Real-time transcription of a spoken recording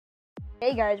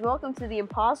Hey guys, welcome to the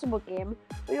impossible game.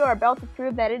 We are about to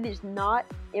prove that it is not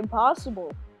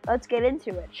impossible. Let's get into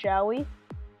it, shall we?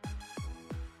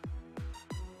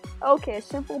 Okay, a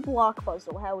simple block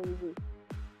puzzle, how easy.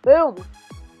 Boom!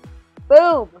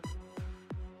 Boom!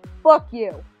 Fuck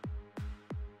you!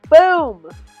 Boom!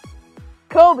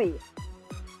 Kobe!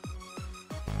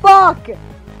 Fuck!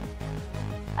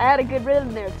 I had a good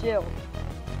rhythm there too.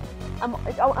 I'm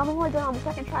only done on the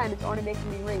second try and it's already making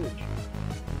me rage.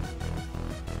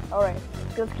 Alright,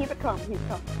 let's keep it calm, keep it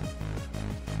calm.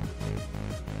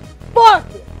 Fuck!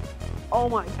 Oh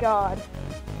my god.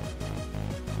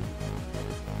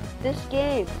 This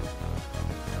game.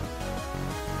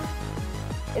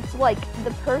 It's like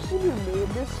the person who made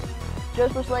this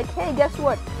just was like, hey, guess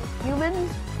what?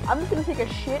 Humans, I'm just gonna take a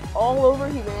shit all over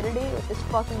humanity with this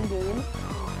fucking game.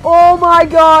 Oh my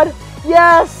god!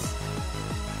 Yes!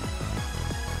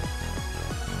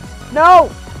 No!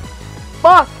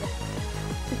 Fuck!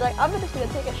 He's like, I'm just gonna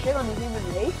take a shit on the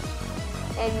human race.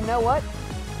 And you know what?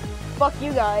 Fuck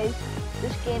you guys.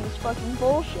 This game is fucking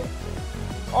bullshit.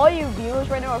 All you viewers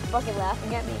right now are fucking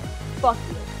laughing at me. Fuck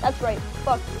you. That's right.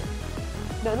 Fuck you.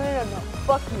 No.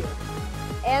 Fuck you.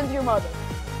 And your mother.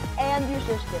 And your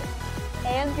sister.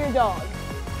 And your dog.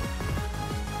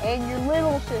 And your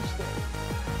little sister.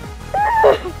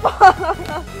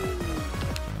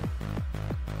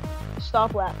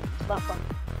 Stop laughing. It's not funny.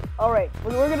 Alright,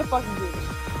 we're gonna fucking do this.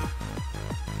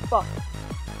 Fuck.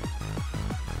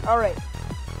 Alright.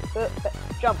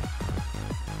 Jump.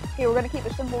 Okay, we're gonna keep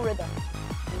a simple rhythm.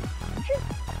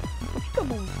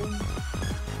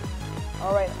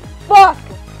 Alright. Fuck!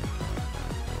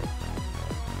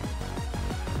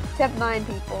 Step 9,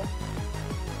 people.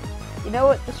 You know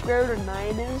what the square root of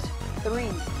 9 is? 3.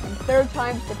 And third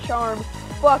time's the charm.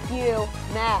 Fuck you.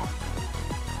 Math.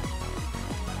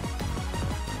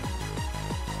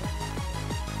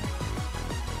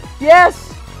 Yes!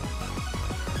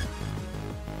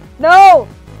 No!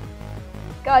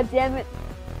 God damn it.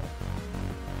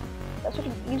 That's such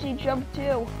an easy jump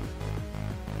too.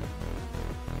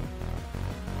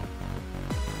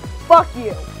 Fuck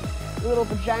you, you little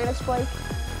vagina spike.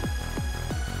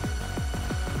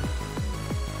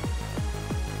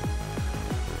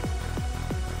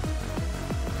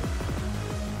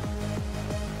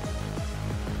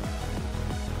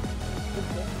 This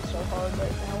is so hard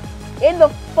right now. In the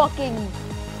fucking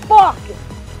fuck!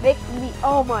 Make me,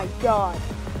 oh my god.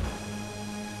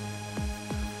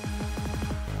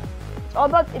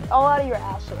 It's all out of your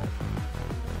asshole.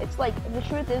 It's like, the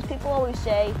truth is, people always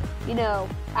say, you know,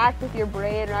 act with your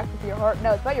brain or act with your heart.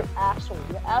 No, it's about your asshole.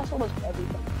 Your asshole does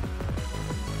everything.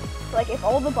 Like, if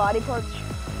all the body parts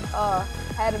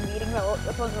had a meeting about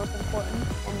which one's most important,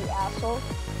 and the asshole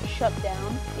shut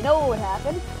down, you know what would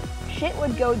happen? Shit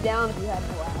would go down if you had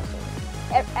no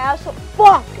asshole. Asshole,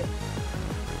 fuck!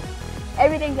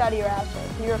 Everything's out of your asshole.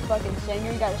 If you're a fucking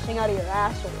singer, you gotta sing out of your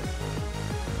asshole.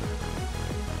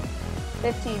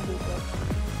 15 people.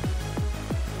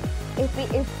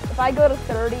 If I go to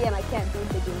 30 and I can't beat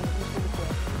the game, I'm just gonna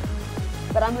quit.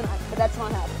 But that's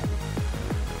not happening.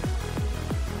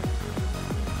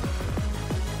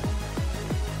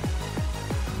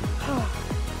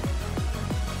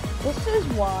 This is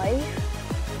why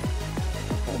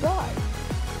people die.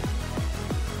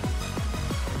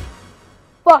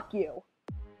 Fuck you.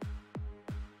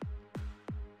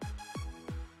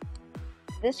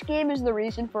 This game is the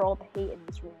reason for all the hate in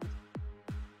this world.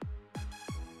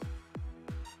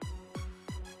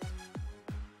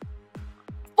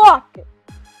 Fuck!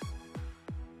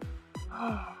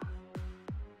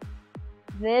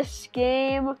 This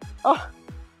game... Oh.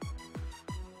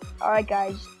 Alright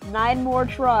guys, 9 more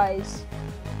tries.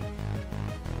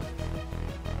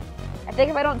 I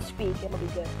think if I don't speak, it'll be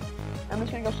good. I'm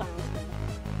just gonna go silent.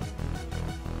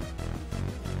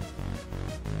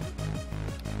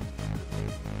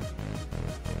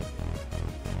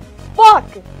 Fuck!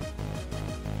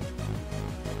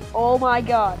 Oh my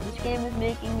god, this game is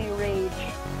making me rage.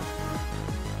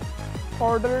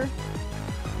 Harder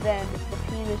than the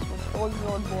penis of a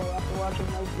 4-year-old boy after watching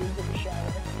no dudes in the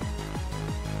shower.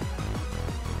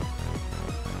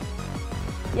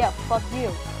 Yeah, fuck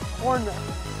you. Porn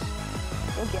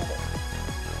reference. You'll get it.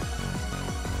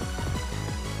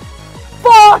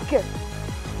 Fuck!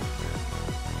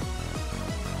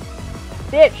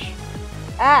 Bitch.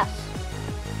 Ass.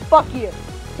 Fuck you.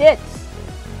 Tits.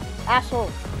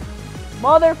 Asshole.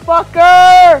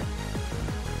 Motherfucker!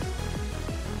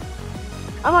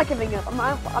 I'm not giving up.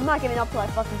 I'm not giving up till I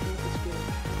fucking beat this game.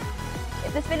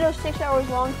 If this video is 6 hours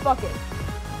long, fuck it.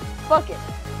 Fuck it.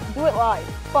 Do it live.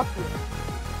 Fuck you.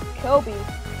 Kobe.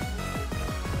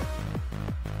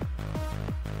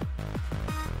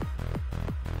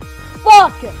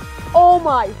 Fuck! Oh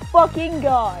my fucking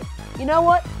god. You know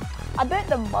what? I bet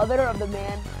the mother of the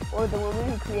man or the woman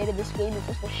who created this game is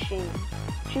just ashamed.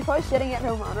 She's probably sitting at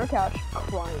home on her couch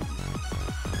crying.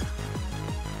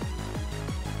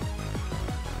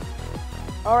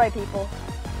 Alright, people.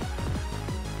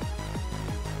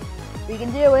 We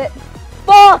can do it.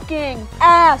 Fucking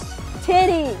ass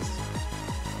titties!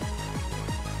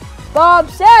 Bob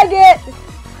Saget!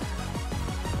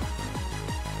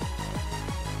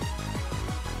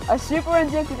 A super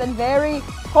addictive and very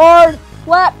hard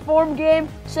platform game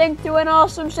synced to an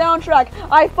awesome soundtrack.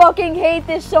 I fucking hate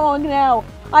this song now.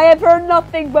 I have heard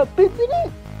nothing but for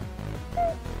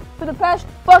the past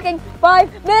fucking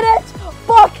 5 minutes.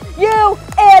 Fuck you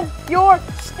and your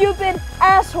stupid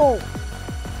asshole.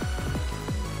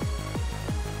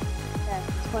 Yeah,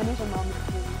 it's funny some moments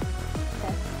do.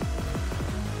 Yeah.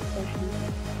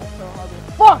 That's so hard.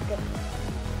 Fuck!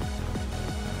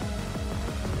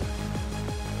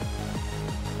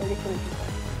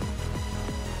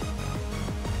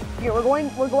 Here, we're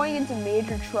going into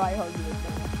major try-hard mode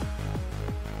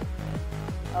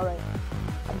now. Alright.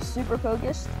 I'm super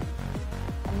focused.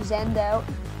 I'm zenned out.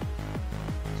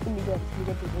 It's gonna be good. It's gonna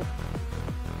be good, people.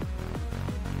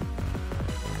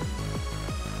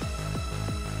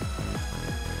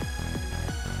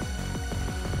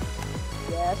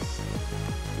 Yes.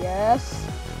 Yes.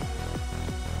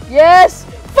 Yes!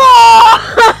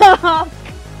 Fuck!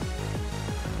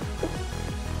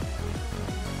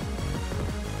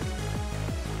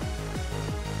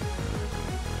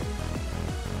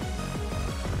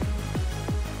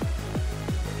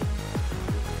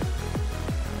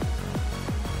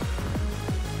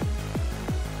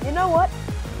 You know what?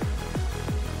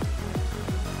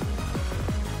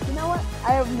 You know what?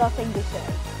 I have nothing to say.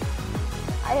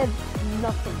 I have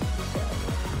nothing to say.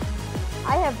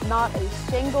 I have not a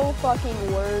single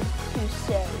fucking word to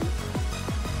say.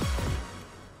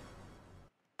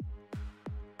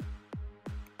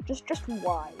 Just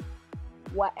why?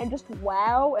 Why? And just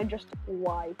wow and just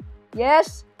why?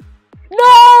 Yes?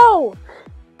 No!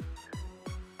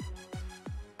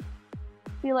 I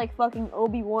feel like fucking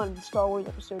Obi-Wan in Star Wars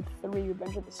Episode 3,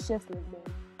 Revenge of the Sith right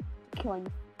now.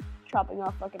 Chopping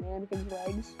off fucking Anakin's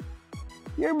legs.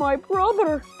 You're my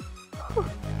brother!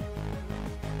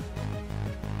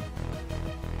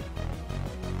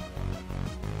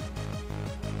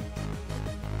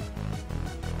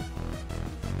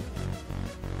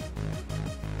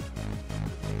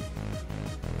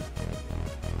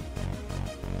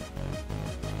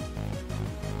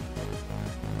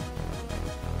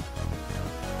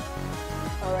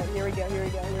 Alright, here we go.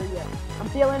 I'm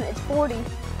feeling it's 40.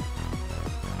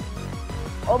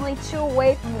 Only 2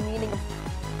 away from the meaning of...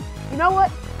 You know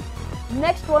what?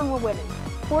 Next one we're winning.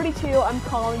 42, I'm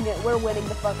calling it. We're winning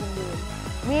the fucking game.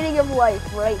 Meaning of life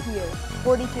right here.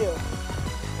 42.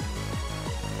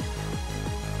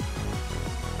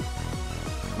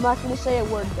 I'm not gonna say a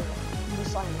word there. I'm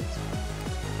just silence.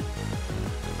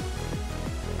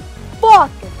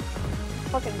 Fuck!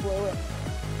 Fucking blew it.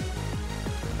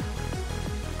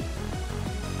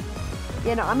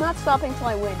 You know, I'm not stopping till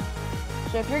I win.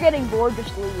 So if you're getting bored,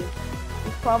 just leave.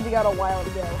 You've probably got a while to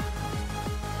go.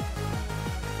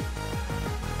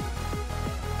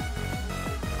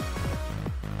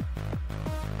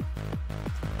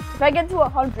 If I get to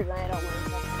 100 and I don't win,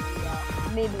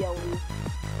 then maybe I'll leave.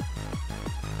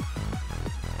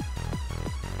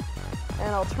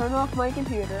 And I'll turn off my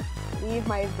computer, leave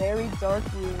my very dark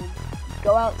room,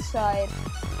 go outside,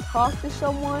 talk to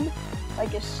someone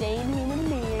like a sane human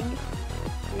being.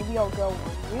 Maybe I'll go on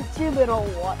YouTube and I'll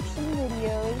watch some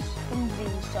videos from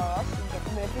Vsauce and get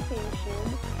some education.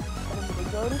 And I'm gonna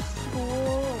go to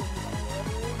school and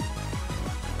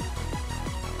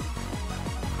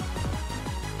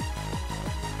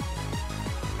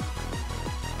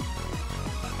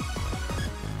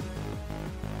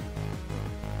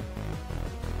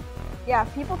yeah,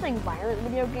 if people think violent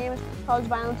video games cause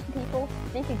violence in people,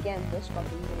 think again this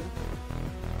fucking game.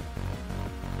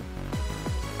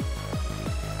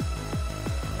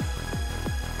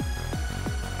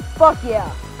 Fuck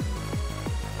yeah!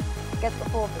 Get the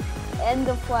full version. End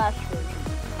of Flash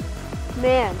version.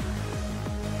 Man,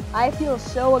 I feel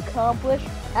so accomplished.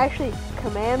 Actually,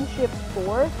 Command Shift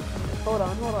 4. Hold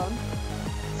on.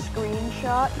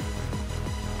 Screenshot.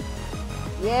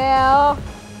 Yeah.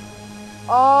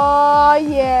 Oh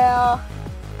yeah.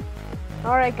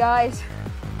 Alright guys.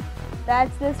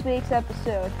 That's this week's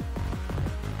episode.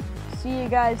 See you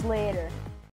guys later.